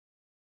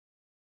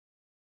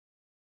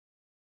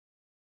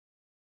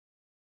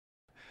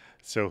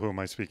So who am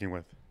I speaking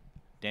with?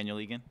 Daniel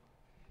Egan.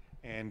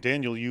 And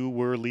Daniel, you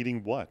were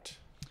leading what?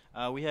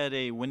 We had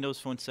a Windows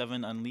Phone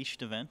 7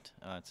 Unleashed event.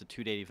 It's a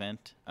 2-day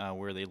event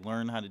where they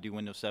learn how to do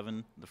Windows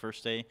 7 the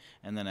first day,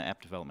 and then an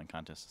app development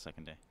contest the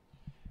second day.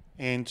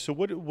 And so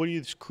what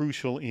is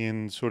crucial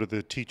in sort of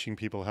the teaching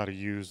people how to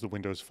use the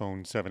Windows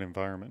Phone 7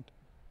 environment?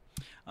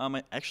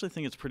 I actually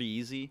think it's pretty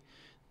easy.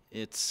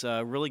 It's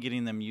really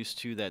getting them used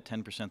to that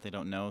 10% they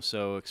don't know.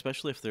 So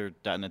especially if they're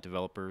 .NET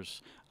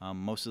developers,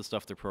 most of the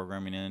stuff they're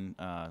programming in,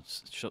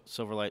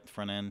 Silverlight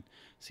front end,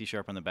 C#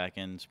 on the back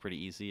end is pretty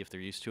easy if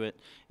they're used to it.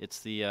 It's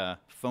the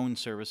phone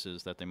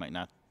services that they might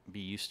not be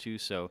used to.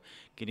 So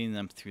getting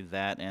them through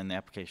that and the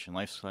application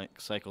life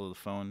cycle of the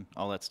phone,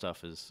 all that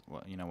stuff is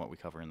what we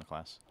cover in the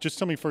class. Just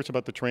tell me first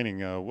about the training.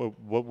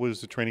 What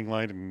was the training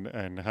like,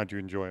 and how did you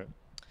enjoy it?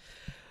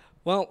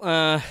 Well,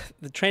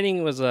 the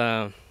training was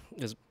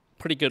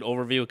pretty good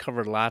overview. It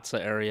covered lots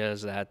of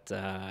areas that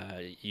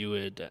you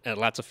would,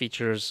 lots of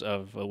features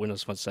of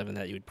Windows Phone 7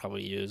 that you would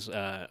probably use.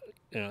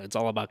 It's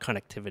all about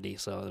connectivity,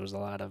 so there was a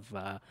lot of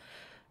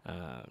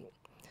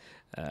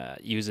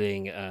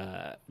using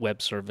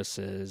web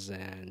services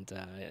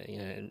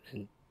and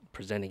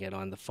presenting it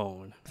on the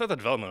phone. I thought the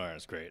development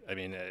environment is great. I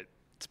mean,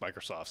 it's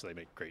Microsoft, so they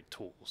make great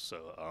tools.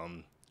 So,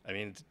 I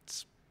mean,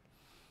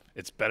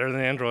 it's better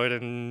than Android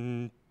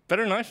and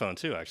better than iPhone,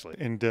 too, actually.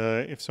 And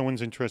if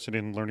someone's interested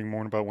in learning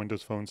more about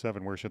Windows Phone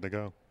 7, where should they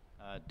go?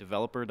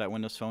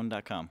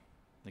 Developer.windowsphone.com.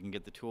 They can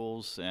get the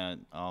tools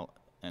and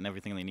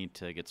everything they need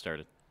to get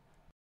started.